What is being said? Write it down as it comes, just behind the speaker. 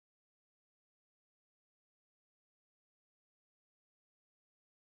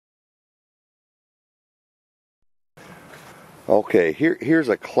Okay, here's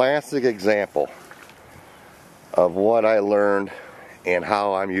a classic example of what I learned and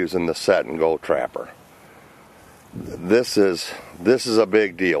how I'm using the set and go trapper. This is a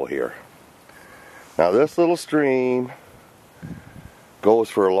big deal here. Now this little stream goes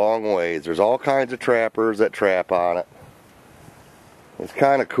for a long ways. There's all kinds of trappers that trap on it. It's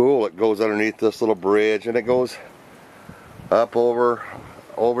kind of cool. It goes underneath this little bridge and it goes up over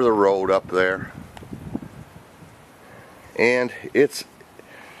the road up there. And it's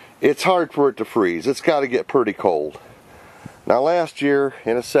hard for it to freeze. It's got to get pretty cold. Now last year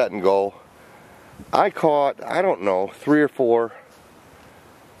in a set and go, I caught, I don't know, 3 or 4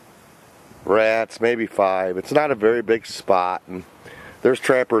 rats, maybe 5. It's not a very big spot, and there's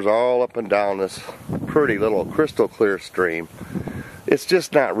trappers all up and down this pretty little crystal clear stream. It's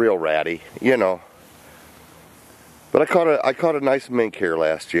just not real ratty, you know. But I caught a nice mink here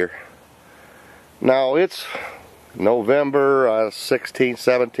last year. Now it's November 16th,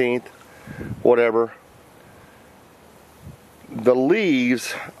 17th, whatever. The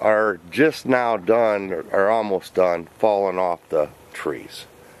leaves are just now done, or almost done, falling off the trees.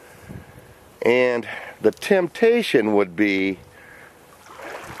 And the temptation would be,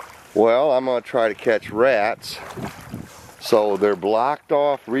 well, I'm going to try to catch rats. So they're blocked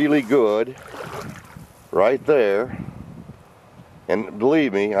off really good right there. And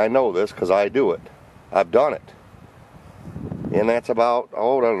believe me, I know this because I do it. I've done it. And that's about,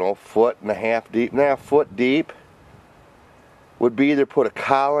 oh, I don't know, 1.5 feet deep. Now, 1 foot deep would be either put a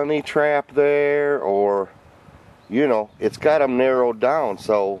colony trap there or, you know, it's got them narrowed down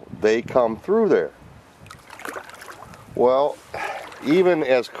so they come through there. Well, even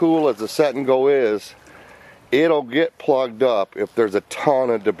as cool as the set and go is, it'll get plugged up if there's a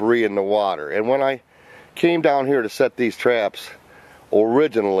ton of debris in the water. And when I came down here to set these traps,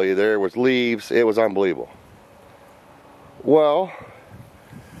 originally there was leaves. It was unbelievable. Well,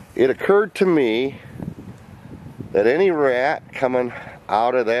 it occurred to me that any rat coming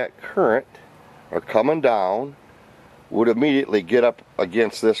out of that current or coming down would immediately get up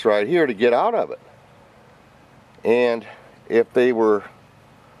against this right here to get out of it. And if they were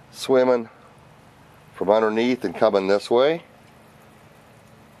swimming from underneath and coming this way,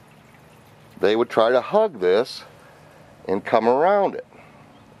 they would try to hug this and come around it.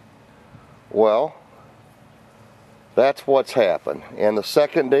 Well, that's what's happened. And the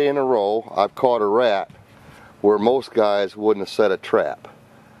second day in a row, I've caught a rat where most guys wouldn't have set a trap.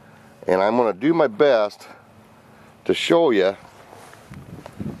 And I'm going to do my best to show you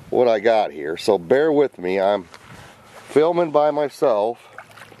what I got here. So bear with me. I'm filming by myself,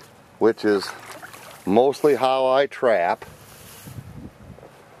 which is mostly how I trap,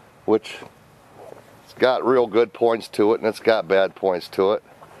 which it's got real good points to it and it's got bad points to it.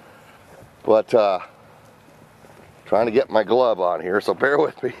 But trying to get my glove on here, so bear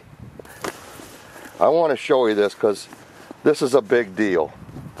with me. I want to show you this because this is a big deal.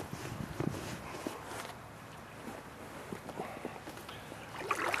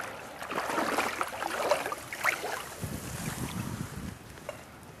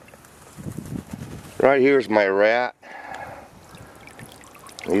 Right here's my rat.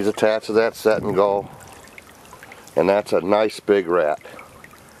 He's attached to that set and go. And that's a nice big rat.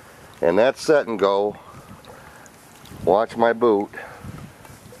 And that set and go, watch my boot,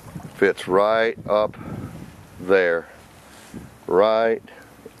 fits right up there, right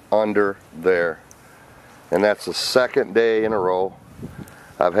under there. And that's the second day in a row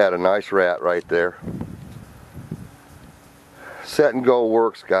I've had a nice rat right there. Set and go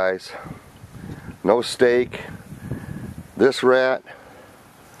works, guys. No stake. This rat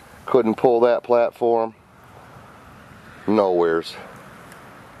couldn't pull that platform nowheres.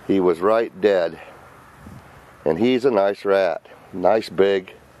 He was right dead. And he's a nice rat. Nice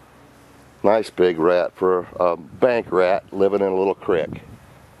big rat for a bank rat living in a little creek.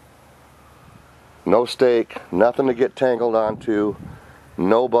 No stake, nothing to get tangled onto,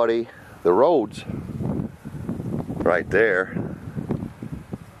 nobody. The road's right there.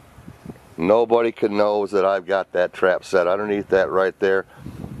 Nobody can know that I've got that trap set underneath that right there.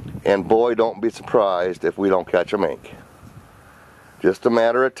 And boy, don't be surprised if we don't catch a mink. Just a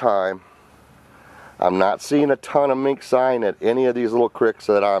matter of time. I'm not seeing a ton of mink sign at any of these little creeks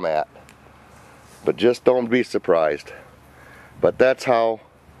that I'm at. But just don't be surprised. But that's how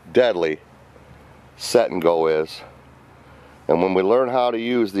deadly set and go is. And when we learn how to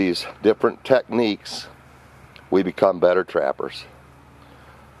use these different techniques, we become better trappers.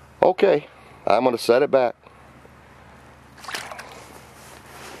 Okay, I'm going to set it back.